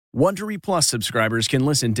Wondery Plus subscribers can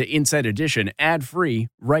listen to Inside Edition ad-free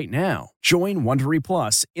right now. Join Wondery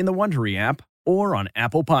Plus in the Wondery app or on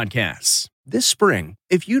Apple Podcasts. This spring,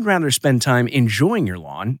 if you'd rather spend time enjoying your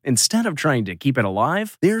lawn instead of trying to keep it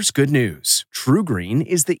alive, there's good news. True Green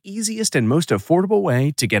is the easiest and most affordable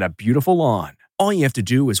way to get a beautiful lawn. All you have to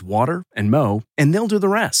do is water and mow, and they'll do the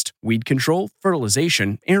rest. Weed control,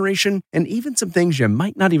 fertilization, aeration, and even some things you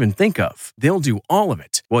might not even think of. They'll do all of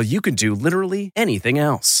it, while you can do literally anything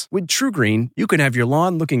else. With True Green, you can have your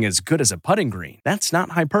lawn looking as good as a putting green. That's not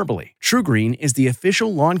hyperbole. True Green is the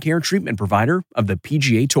official lawn care treatment provider of the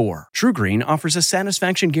PGA Tour. True Green offers a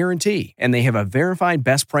satisfaction guarantee, and they have a verified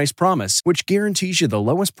best price promise, which guarantees you the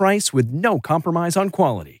lowest price with no compromise on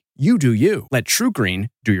quality. You do you. Let True Green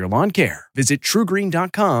do your lawn care. Visit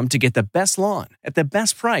TrueGreen.com to get the best lawn at the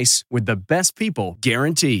best price with the best people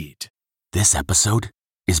guaranteed. This episode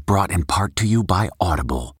is brought in part to you by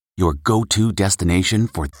Audible, your go-to destination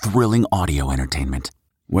for thrilling audio entertainment.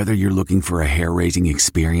 Whether you're looking for a hair-raising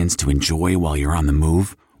experience to enjoy while you're on the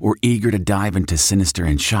move or eager to dive into sinister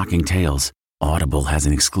and shocking tales, Audible has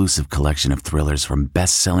an exclusive collection of thrillers from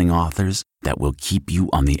best-selling authors that will keep you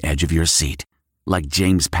on the edge of your seat. Like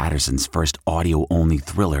James Patterson's first audio-only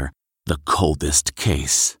thriller, The Coldest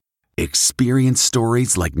Case. Experience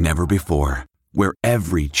stories like never before, where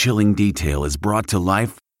every chilling detail is brought to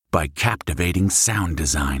life by captivating sound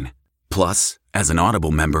design. Plus, as an Audible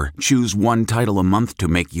member, choose one title a month to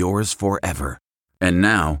make yours forever. And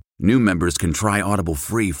now, new members can try Audible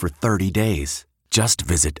free for 30 days. Just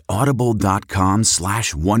visit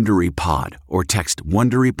audible.com/WonderyPod or text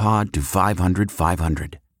WonderyPod to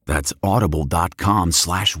 500-500. That's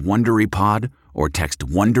audible.com/WonderyPod or text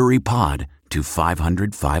WonderyPod to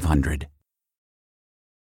 500-500.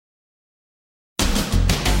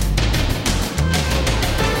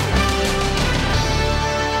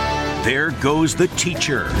 There goes the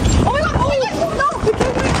teacher. Oh my God! Oh my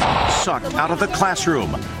God! No! Sucked out of the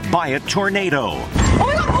classroom by a tornado. Oh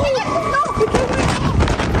my God! Oh my God! No!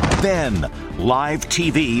 Then, live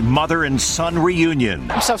TV mother and son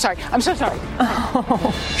reunion. I'm so sorry.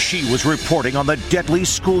 She was reporting on the deadly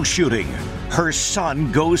school shooting. Her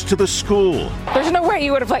son goes to the school. There's no way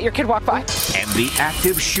you would have let your kid walk by. And the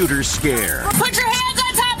active shooter scare. Put your hands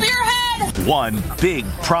on top of your head! One big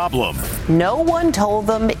problem. No one told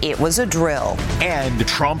them it was a drill. And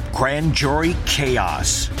Trump grand jury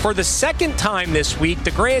chaos. For the second time this week,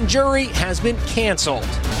 the grand jury has been canceled.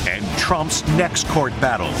 And Trump's next court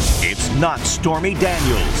battle. It's not Stormy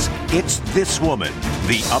Daniels. It's this woman.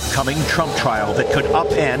 The upcoming Trump trial that could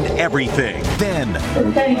upend everything. Then,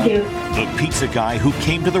 thank you. The pizza guy who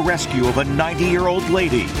came to the rescue of a 90-year-old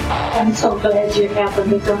lady. I'm so glad you happened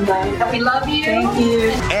to come by. We love you. Thank you.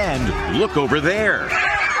 And look over there.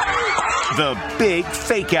 The big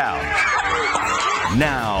fake out.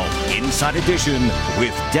 Now, Inside Edition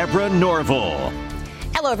with Deborah Norville.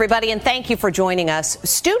 Hello, everybody, and thank you for joining us.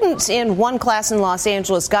 Students in one class in Los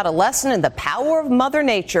Angeles got a lesson in the power of Mother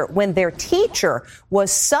Nature when their teacher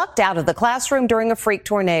was sucked out of the classroom during a freak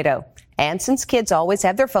tornado. And since kids always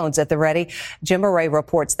have their phones at the ready, Jim Murray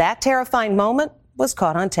reports that terrifying moment was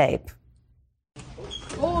caught on tape.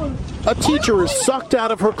 A teacher is sucked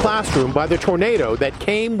out of her classroom by the tornado that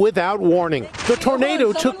came without warning. The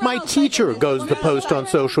tornado took my teacher, goes the post on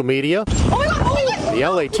social media. The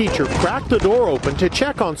LA teacher cracked the door open to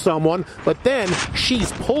check on someone, but then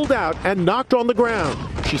she's pulled out and knocked on the ground.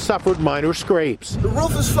 She suffered minor scrapes. The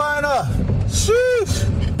roof is flying up. Sheesh.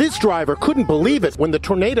 This driver couldn't believe it when the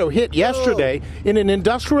tornado hit yesterday in an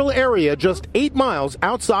industrial area just 8 miles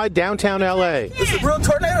outside downtown LA. It's a real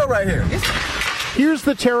tornado right here. Here's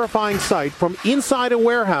the terrifying sight from inside a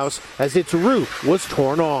warehouse as its roof was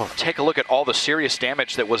torn off. Take a look at all the serious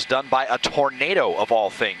damage that was done by a tornado, of all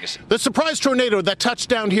things. The surprise tornado that touched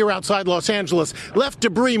down here outside Los Angeles left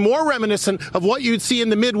debris more reminiscent of what you'd see in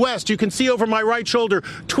the Midwest. You can see over my right shoulder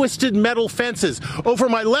twisted metal fences. Over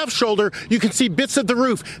my left shoulder, you can see bits of the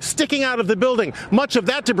roof sticking out of the building. Much of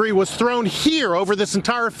that debris was thrown here over this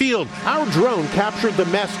entire field. Our drone captured the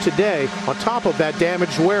mess today on top of that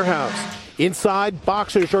damaged warehouse. Inside,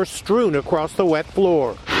 boxes are strewn across the wet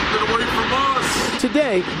floor. Get away from us.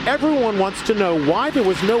 Today, everyone wants to know why there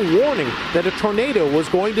was no warning that a tornado was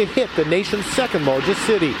going to hit the nation's second largest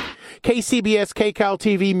city. KCBS KCAL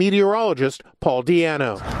TV meteorologist Paul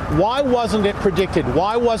Diano. Why wasn't it predicted?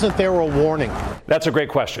 Why wasn't there a warning? That's a great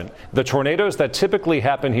question. The tornadoes that typically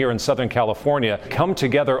happen here in Southern California come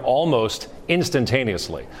together almost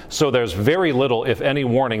instantaneously. So there's very little, if any,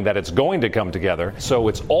 warning that it's going to come together. So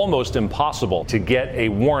it's almost impossible to get a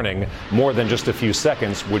warning more than just a few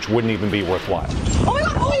seconds, which wouldn't even be worthwhile. Oh my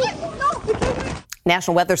God! Oh my God! No!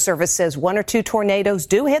 National Weather Service says 1 or 2 tornadoes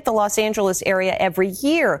do hit the Los Angeles area every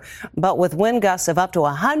year, but with wind gusts of up to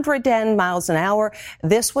 110 miles an hour,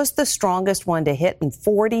 this was the strongest one to hit in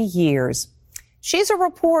 40 years. She's a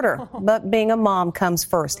reporter, but being a mom comes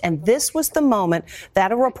first. And this was the moment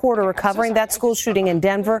that a reporter covering that school shooting in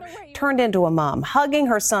Denver turned into a mom, hugging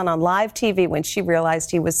her son on live TV when she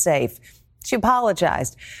realized he was safe. She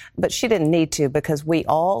apologized, but she didn't need to because we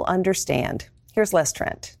all understand. Here's Les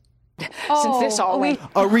Trent. Since this all went.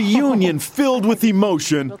 A reunion filled with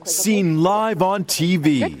emotion, seen live on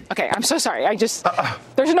TV. Okay, I'm so sorry.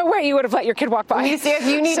 There's no way you would have let your kid walk by. Alicia, if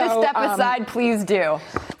you need to step aside, please do.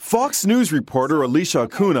 Fox News reporter Alicia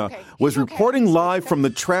Acuna was reporting live from the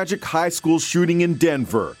tragic high school shooting in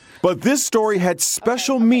Denver. But this story had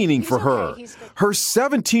special meaning for her. Her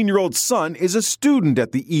 17-year-old son is a student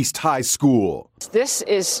at the East High School. This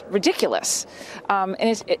is ridiculous, and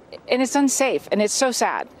it's unsafe, and it's so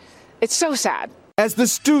sad. It's so sad. As the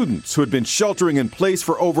students who had been sheltering in place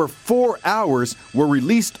for over 4 hours were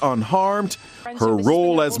released unharmed, her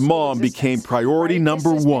role as mom became priority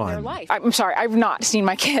number one. I'm sorry, I've not seen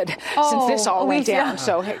my kid since this all went down.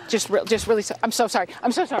 So hey, just really, I'm so sorry.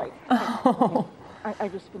 I'm so sorry. I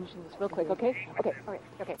just finishing this real quick, okay? Okay, all right,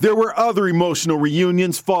 okay. There were other emotional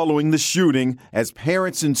reunions following the shooting as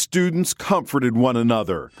parents and students comforted one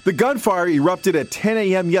another. The gunfire erupted at 10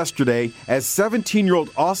 a.m. yesterday as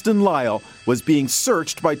 17-year-old Austin Lyle was being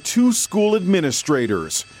searched by 2 school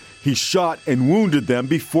administrators. He shot and wounded them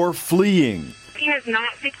before fleeing. He is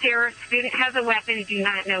not secure. Student has a weapon. Do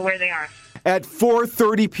not know where they are. At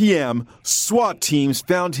 4:30 p.m., SWAT teams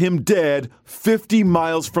found him dead 50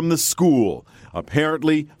 miles from the school,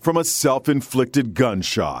 apparently from a self-inflicted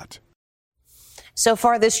gunshot. So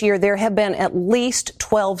far this year, there have been at least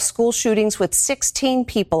 12 school shootings with 16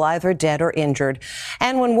 people either dead or injured.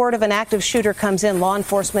 And when word of an active shooter comes in, law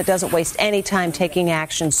enforcement doesn't waste any time taking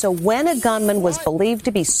action. So when a gunman was believed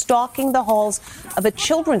to be stalking the halls of a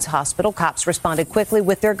children's hospital, cops responded quickly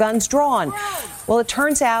with their guns drawn. Well, it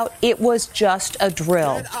turns out it was just a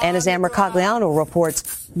drill. And as Amber Cogliano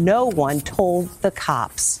reports, no one told the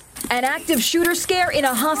cops. An active shooter scare in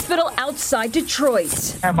a hospital outside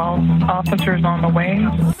Detroit. Have all officers on the way.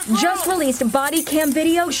 Just released body cam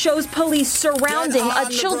video shows police surrounding a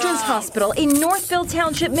children's hospital in Northville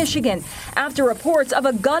Township, Michigan, after reports of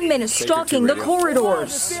a gunman stalking the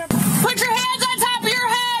corridors. Put your hands on top of your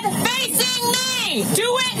head, facing me.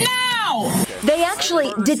 Do it now. They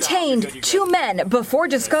actually detained 2 men before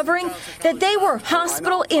discovering that they were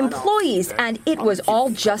hospital employees and it was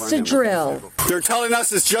all just a drill. They're telling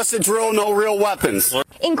us it's just a drill, no real weapons.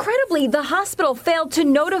 Incredibly, the hospital failed to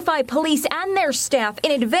notify police and their staff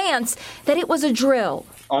in advance that it was a drill.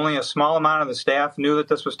 Only a small amount of the staff knew that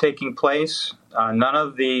this was taking place. None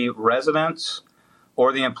of the residents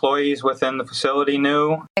or the employees within the facility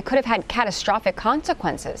knew. It could have had catastrophic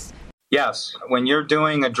consequences. Yes, when you're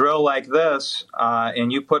doing a drill like this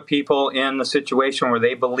and you put people in the situation where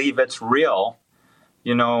they believe it's real,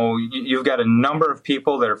 you know, you've got a number of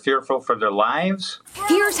people that are fearful for their lives.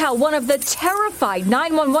 Here's how one of the terrified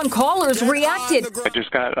 911 callers reacted. I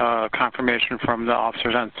just got confirmation from the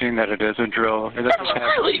officers on scene that it is a drill.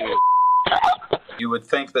 You would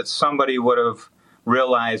think that somebody would have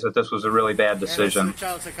realize that this was a really bad decision.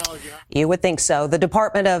 You would think so. The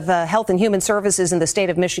Department of Health and Human Services in the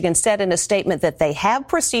state of Michigan said in a statement that they have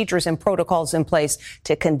procedures and protocols in place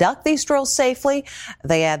to conduct these drills safely.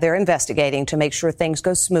 They add they're investigating to make sure things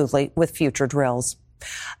go smoothly with future drills.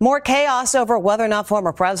 More chaos over whether or not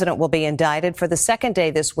former president will be indicted. For the second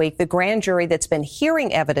day this week, the grand jury that's been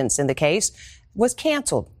hearing evidence in the case was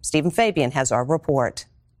canceled. Stephen Fabian has our report.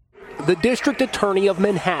 The district attorney of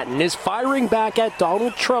Manhattan is firing back at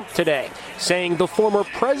Donald Trump today, saying the former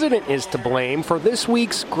president is to blame for this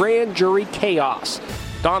week's grand jury chaos.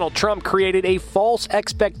 Donald Trump created a false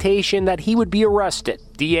expectation that he would be arrested.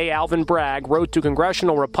 DA Alvin Bragg wrote to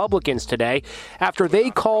congressional Republicans today after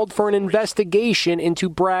they called for an investigation into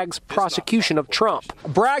Bragg's prosecution of Trump.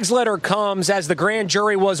 Bragg's letter comes as the grand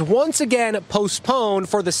jury was once again postponed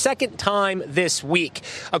for the second time this week.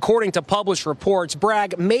 According to published reports,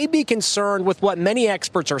 Bragg may be concerned with what many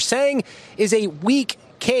experts are saying is a weak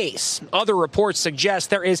case. Other reports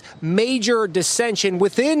suggest there is major dissension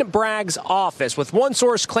within Bragg's office, with one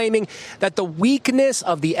source claiming that the weakness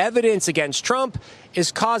of the evidence against Trump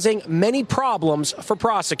is causing many problems for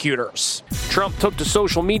prosecutors. Trump took to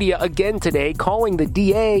social media again today, calling the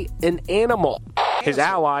DA an animal. His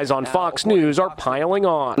allies on Fox News are piling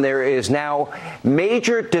on. There is now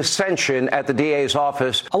major dissension at the DA's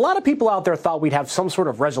office. A lot of people out there thought we'd have some sort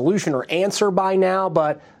of resolution or answer by now,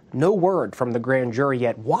 but no word from the grand jury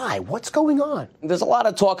yet. Why? What's going on? There's a lot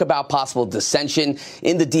of talk about possible dissension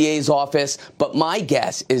in the DA's office, but my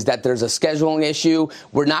guess is that there's a scheduling issue.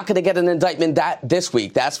 We're not going to get an indictment this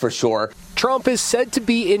week, that's for sure. Trump is said to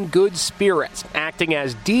be in good spirits, acting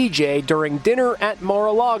as DJ during dinner at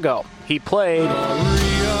Mar-a-Lago. He played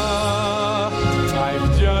Maria,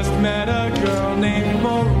 I've just met a girl named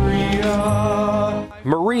Maria.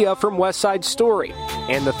 Maria from West Side Story,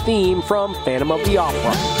 and the theme from Phantom of the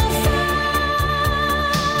Opera.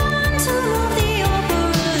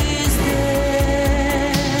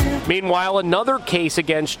 Meanwhile, another case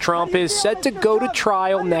against Trump is set to go to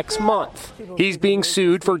trial next month. He's being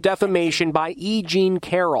sued for defamation by E. Jean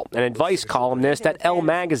Carroll, an advice columnist at Elle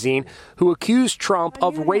magazine, who accused Trump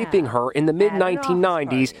of raping her in the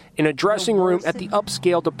mid-1990s in a dressing room at the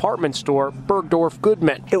upscale department store Bergdorf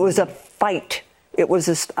Goodman. It was a fight.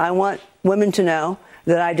 I want women to know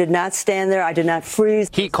that I did not stand there. I did not freeze.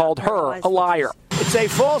 He called her a liar. It's a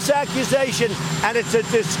false accusation, and it's a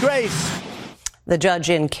disgrace. The judge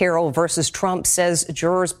in Carroll versus Trump says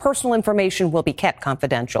jurors' personal information will be kept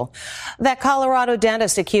confidential. That Colorado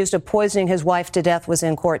dentist accused of poisoning his wife to death was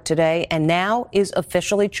in court today and now is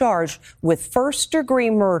officially charged with first-degree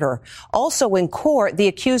murder. Also in court, the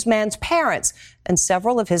accused man's parents and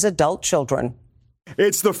several of his adult children.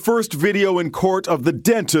 It's the first video in court of the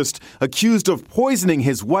dentist accused of poisoning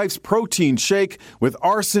his wife's protein shake with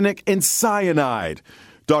arsenic and cyanide.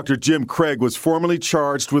 Dr. Jim Craig was formally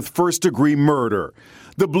charged with first-degree murder.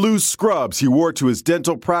 The blue scrubs he wore to his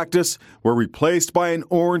dental practice were replaced by an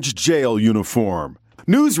orange jail uniform.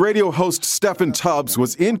 News radio host Stephen Tubbs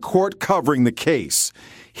was in court covering the case.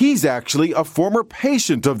 He's actually a former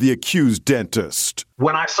patient of the accused dentist.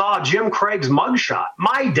 When I saw Jim Craig's mugshot,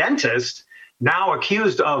 my dentist, now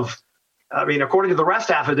accused of, according to the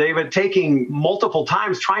arrest affidavit, taking multiple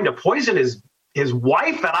times trying to poison his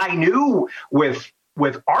wife that I knew with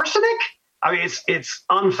arsenic? It's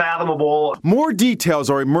unfathomable. More details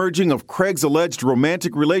are emerging of Craig's alleged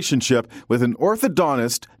romantic relationship with an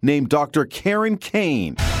orthodontist named Dr. Karen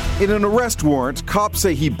Kane. In an arrest warrant, cops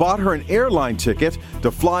say he bought her an airline ticket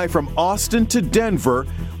to fly from Austin to Denver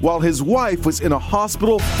while his wife was in a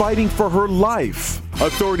hospital fighting for her life.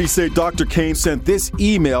 Authorities say Dr. Kane sent this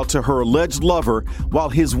email to her alleged lover while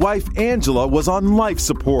his wife Angela was on life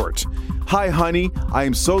support. Hi, honey. I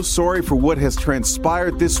am so sorry for what has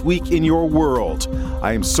transpired this week in your world.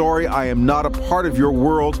 I am sorry I am not a part of your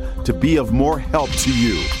world to be of more help to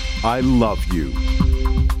you. I love you.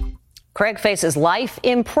 Craig faces life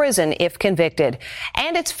in prison if convicted.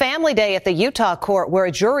 And it's family day at the Utah court where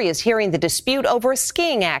a jury is hearing the dispute over a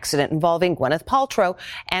skiing accident involving Gwyneth Paltrow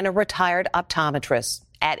and a retired optometrist.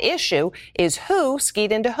 At issue is who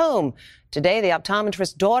skied into whom. Today, the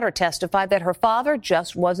optometrist's daughter testified that her father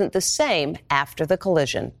just wasn't the same after the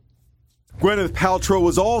collision. Gwyneth Paltrow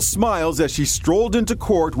was all smiles as she strolled into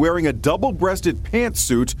court wearing a double-breasted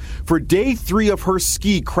pantsuit for day 3 of her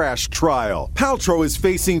ski crash trial. Paltrow is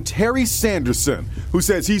facing Terry Sanderson, who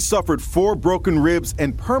says he suffered 4 broken ribs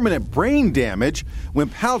and permanent brain damage when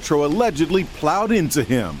Paltrow allegedly plowed into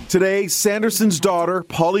him. Today, Sanderson's daughter,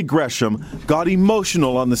 Polly Gresham, got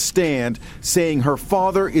emotional on the stand, saying her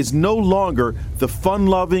father is no longer the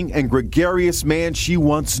fun-loving and gregarious man she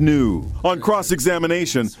once knew. On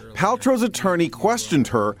cross-examination, Paltrow's attorney questioned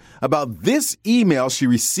her about this email she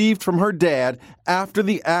received from her dad after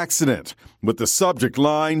the accident, with the subject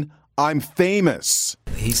line, "I'm famous."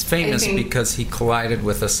 He's famous because he collided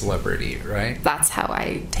with a celebrity, right? That's how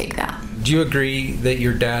I take that. Do you agree that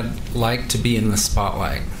your dad liked to be in the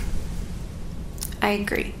spotlight? I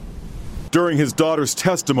agree. During his daughter's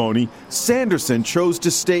testimony, Sanderson chose to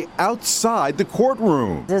stay outside the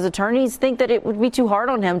courtroom. His attorneys think that it would be too hard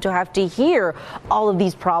on him to have to hear all of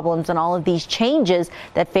these problems and all of these changes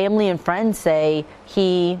that family and friends say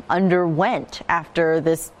he underwent after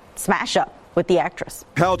this smash-up with the actress.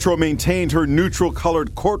 Paltrow maintained her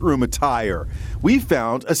neutral-colored courtroom attire. We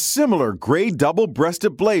found a similar gray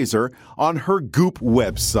double-breasted blazer on her Goop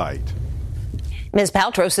website. Ms.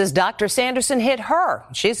 Paltrow says Dr. Sanderson hit her.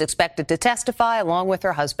 She's expected to testify along with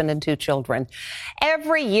her husband and 2 children.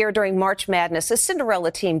 Every year during March Madness, a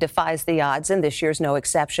Cinderella team defies the odds, and this year's no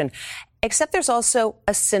exception. Except there's also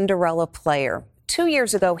a Cinderella player. 2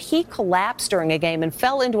 years ago, he collapsed during a game and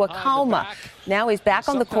fell into a coma. Now he's back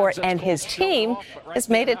on the court, and his team has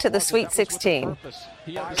made it to the Sweet 16.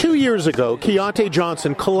 2 years ago, Keontae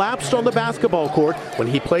Johnson collapsed on the basketball court when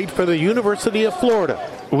he played for the University of Florida.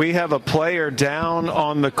 We have a player down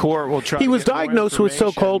on the court. He was diagnosed with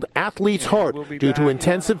so-called athlete's heart due to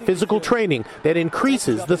intensive physical training that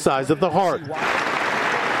increases the size of the heart.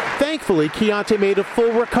 Thankfully, Keontae made a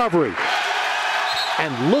full recovery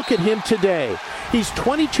And look at him today. He's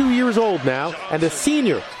 22 years old now and a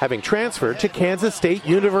senior, having transferred to Kansas State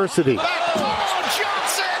University.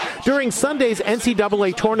 During Sunday's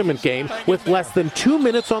NCAA tournament game, with less than 2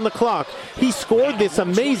 minutes on the clock, he scored this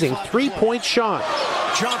amazing three-point shot.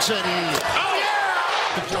 Johnson.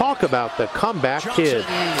 Talk about the comeback kid.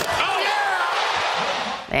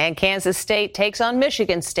 And Kansas State takes on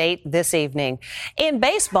Michigan State this evening. In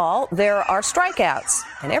baseball, there are strikeouts,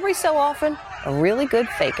 and every so often, a really good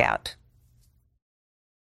fake-out.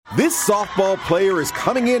 This softball player is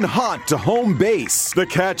coming in hot to home base. The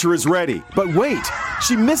catcher is ready. But wait,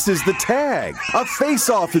 she misses the tag. A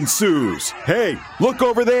face-off ensues. Hey, look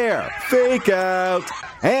over there. Fake out.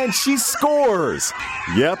 And she scores.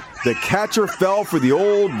 Yep, the catcher fell for the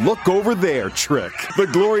old look over there trick. The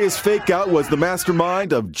glorious fake out was the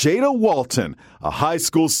mastermind of Jada Walton, a high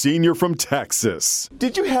school senior from Texas.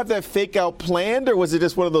 Did you have that fake out planned, or was it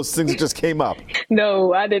just one of those things that just came up?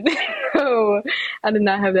 No, I didn't. No, I did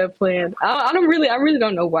not have that planned. I really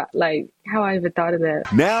don't know how I even thought of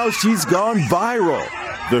that. Now she's gone viral.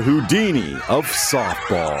 The Houdini of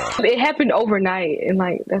softball. It happened overnight, and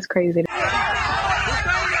that's crazy.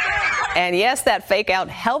 And yes, that fake out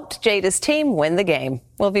helped Jada's team win the game.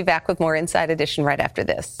 We'll be back with more Inside Edition right after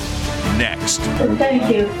this. Next.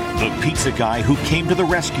 Thank you. The pizza guy who came to the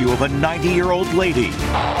rescue of a 90-year-old lady.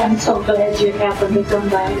 I'm so glad you happened to come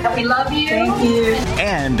by. We love you. Thank you.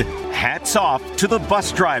 And hats off to the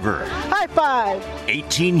bus driver. High five.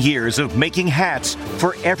 18 years of making hats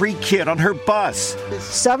for every kid on her bus.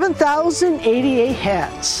 7,088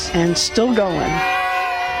 hats and still going.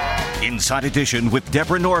 Inside Edition with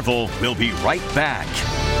Deborah Norville. We'll be right back.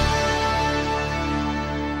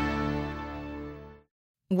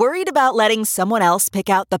 Worried about letting someone else pick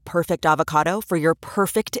out the perfect avocado for your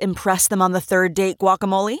perfect impress them on the third date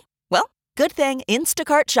guacamole? Well, good thing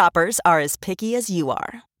Instacart shoppers are as picky as you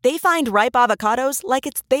are. They find ripe avocados like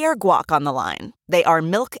it's their guac on the line. They are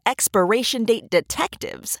milk expiration date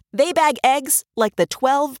detectives. They bag eggs like the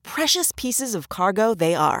 12 precious pieces of cargo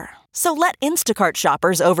they are. So let Instacart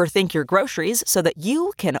shoppers overthink your groceries so that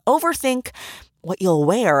you can overthink what you'll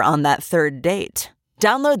wear on that third date.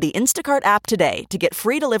 Download the Instacart app today to get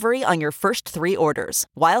free delivery on your first 3 orders,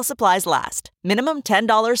 while supplies last. Minimum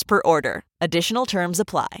 $10 per order. Additional terms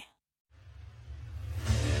apply.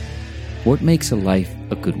 What makes a life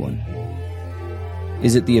a good one?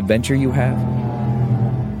 Is it the adventure you have?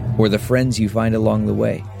 Or the friends you find along the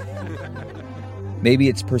way? Maybe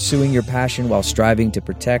it's pursuing your passion while striving to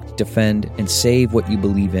protect, defend, and save what you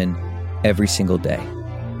believe in every single day.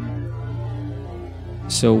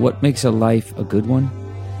 So what makes a life a good one?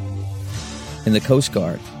 In the Coast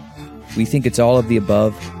Guard, we think it's all of the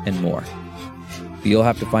above and more. But you'll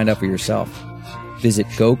have to find out for yourself. Visit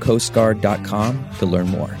gocoastguard.com to learn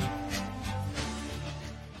more.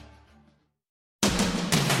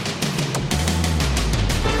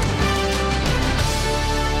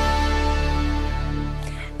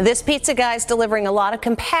 This pizza guy's delivering a lot of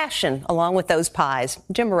compassion along with those pies.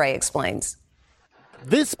 Jim Murray explains.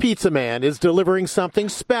 This pizza man is delivering something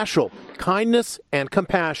special, kindness and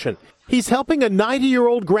compassion. He's helping a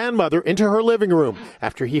 90-year-old grandmother into her living room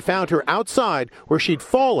after he found her outside where she'd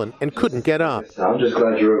fallen and couldn't get up. I'm just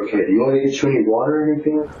glad you're okay. Do you want to get you any water or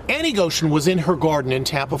anything? Annie Goshen was in her garden in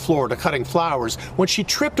Tampa, Florida, cutting flowers when she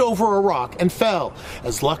tripped over a rock and fell.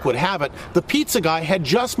 As luck would have it, the pizza guy had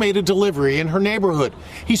just made a delivery in her neighborhood.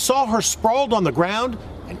 He saw her sprawled on the ground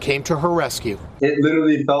and came to her rescue. It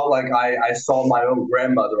literally felt like I saw my own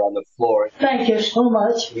grandmother on the floor. Thank you so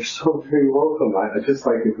much. You're so very welcome. I just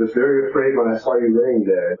was very afraid when I saw you laying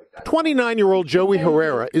there. 29-year-old Joey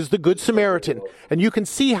Herrera is the Good Samaritan, and you can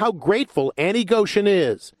see how grateful Annie Goshen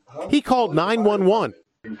is. He called 911.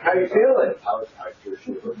 How you feeling?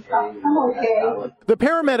 I'm okay. The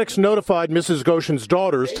paramedics notified Mrs. Goshen's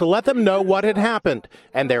daughters to let them know what had happened.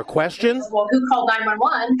 And their question? Well, who called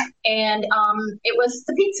 911? And it was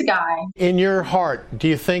the pizza guy. In your heart, do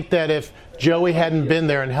you think that if Joey hadn't been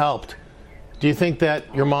there and helped, do you think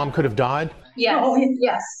that your mom could have died? Yes. Oh,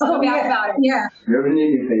 yes. No doubt about it. Yeah. If you ever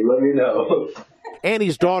need anything, let me know.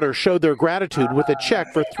 Annie's daughters showed their gratitude with a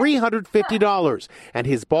check for $350, and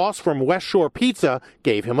his boss from West Shore Pizza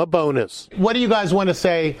gave him a bonus. What do you guys want to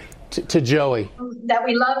say to Joey? That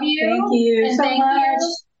we love you. Thank you and so thank much.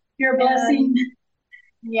 You. You're a blessing.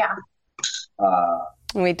 Yeah.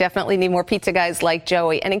 We definitely need more pizza guys like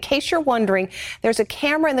Joey. And in case you're wondering, there's a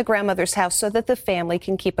camera in the grandmother's house so that the family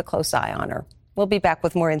can keep a close eye on her. We'll be back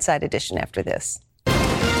with more Inside Edition after this.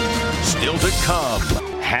 Still to come,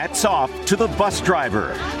 hats off to the bus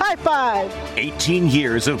driver. High five. 18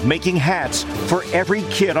 years of making hats for every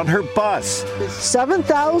kid on her bus.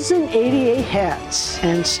 7,088 hats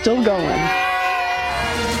and still going.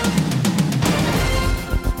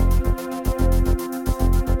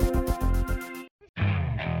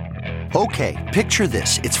 Okay, picture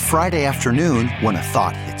this. It's Friday afternoon when a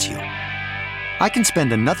thought hits you. I can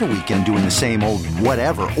spend another weekend doing the same old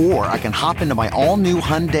whatever, or I can hop into my all-new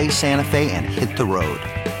Hyundai Santa Fe and hit the road.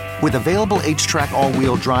 With available H-Track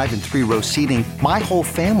all-wheel drive and 3-row seating, my whole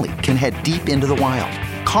family can head deep into the wild.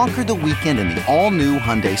 Conquer the weekend in the all-new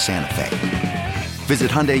Hyundai Santa Fe. Visit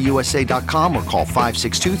HyundaiUSA.com or call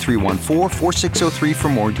 562-314-4603 for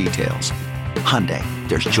more details. Hyundai,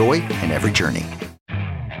 there's joy in every journey.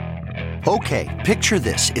 Okay, picture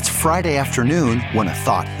this. It's Friday afternoon when a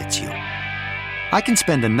thought hits you. I can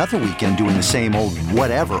spend another weekend doing the same old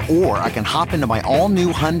whatever, or I can hop into my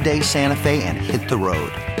all-new Hyundai Santa Fe and hit the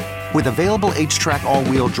road. With available H-Track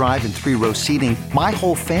all-wheel drive and 3-row seating, my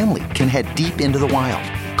whole family can head deep into the wild.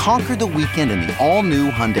 Conquer the weekend in the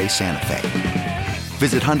all-new Hyundai Santa Fe.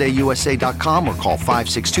 Visit HyundaiUSA.com or call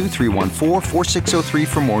 562-314-4603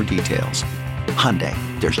 for more details. Hyundai,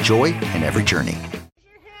 there's joy in every journey.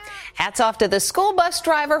 Hats off to the school bus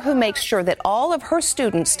driver who makes sure that all of her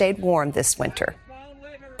students stayed warm this winter.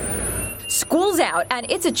 School's out and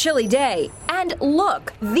it's a chilly day. And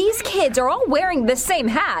look, these kids are all wearing the same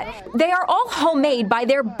hat. They are all homemade by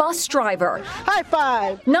their bus driver. High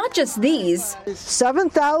five. Not just these.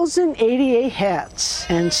 7,088 hats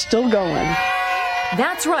and still going.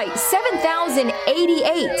 That's right,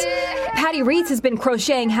 7,088. Patty Reitz has been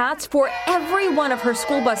crocheting hats for every one of her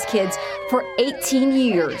school bus kids for 18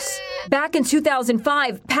 years. Back in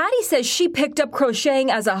 2005, Patty says she picked up crocheting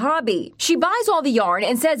as a hobby. She buys all the yarn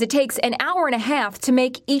and says it takes an hour and a half to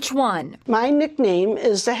make each one. My nickname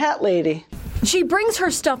is the Hat Lady. She brings her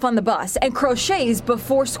stuff on the bus and crochets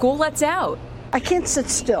before school lets out. I can't sit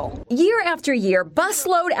still. Year after year,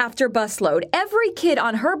 busload after busload, every kid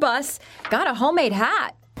on her bus got a homemade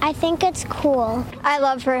hat. I think it's cool. I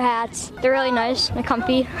love her hats. They're really nice and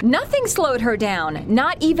comfy. Nothing slowed her down,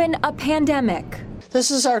 not even a pandemic. This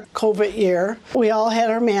is our COVID year. We all had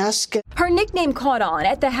our mask. Her nickname caught on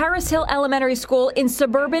at the Harris Hill Elementary School in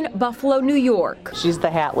suburban Buffalo, New York. She's the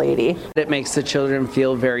Hat Lady. It makes the children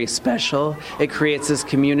feel very special. It creates this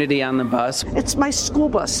community on the bus. It's my school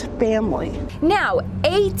bus family. Now,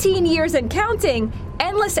 18 years and counting,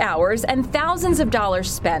 endless hours and thousands of dollars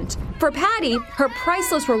spent. For Patty, her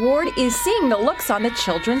priceless reward is seeing the looks on the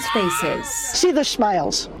children's faces. See the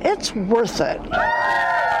smiles. It's worth it.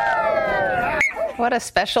 What a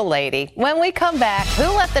special lady. When we come back, who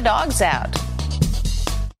let the dogs out?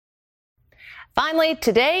 Finally,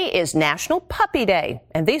 today is National Puppy Day,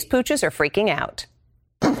 and these pooches are freaking out.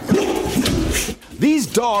 These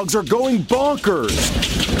dogs are going bonkers.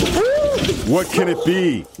 What can it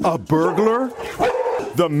be? A burglar?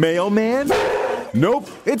 The mailman? Nope,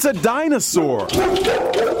 it's a dinosaur.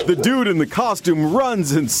 The dude in the costume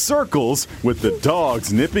runs in circles with the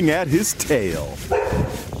dogs nipping at his tail.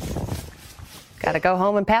 Got to go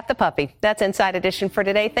home and pat the puppy. That's Inside Edition for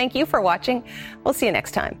today. Thank you for watching. We'll see you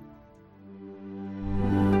next time.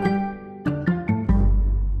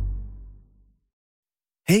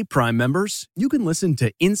 Hey, Prime members, you can listen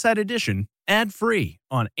to Inside Edition ad-free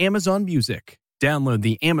on Amazon Music. Download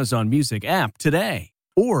the Amazon Music app today.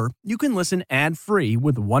 Or you can listen ad-free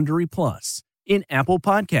with Wondery Plus in Apple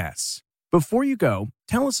Podcasts. Before you go,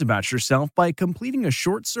 tell us about yourself by completing a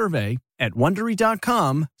short survey at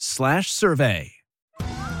Wondery.com/survey.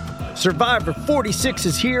 Survivor 46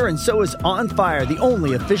 is here, and so is On Fire, the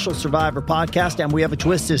only official Survivor podcast, and we have a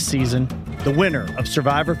twist this season. The winner of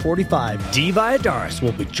Survivor 45, Dee Valladares,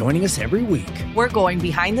 will be joining us every week. We're going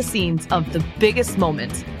behind the scenes of the biggest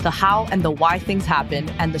moments, the how and the why things happen,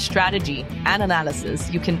 and the strategy and analysis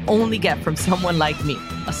you can only get from someone like me,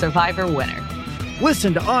 a Survivor winner.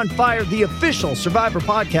 Listen to On Fire, the official Survivor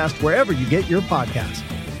podcast, wherever you get your podcasts.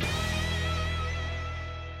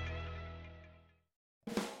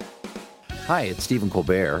 Hi, it's Stephen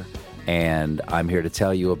Colbert, and I'm here to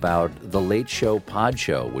tell you about The Late Show Pod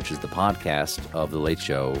Show, which is the podcast of The Late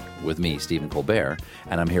Show with me, Stephen Colbert,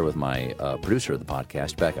 and I'm here with my producer of the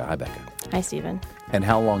podcast, Becca. Hi, Becca. Hi, Stephen. And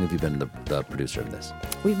how long have you been the producer of this?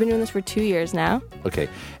 We've been doing this for 2 years now. Okay,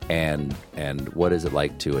 and what is it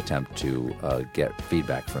like to attempt to get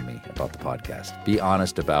feedback from me about the podcast? Be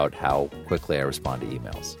honest about how quickly I respond to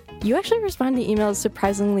emails. You actually respond to emails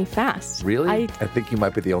surprisingly fast. Really? I think you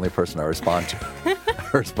might be the only person I respond to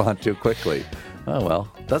quickly. Oh,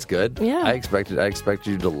 well, that's good. Yeah. I expected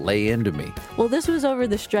you to lay into me. Well, this was over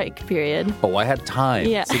the strike period. Oh, I had time.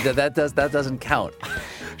 Yeah. See, that doesn't count.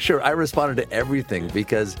 Sure, I responded to everything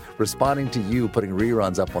because responding to you putting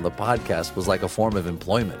reruns up on the podcast was like a form of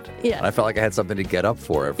employment. Yeah. And I felt like I had something to get up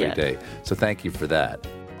for every day. So thank you for that.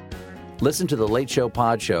 Listen to The Late Show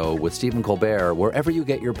Pod Show with Stephen Colbert wherever you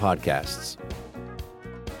get your podcasts.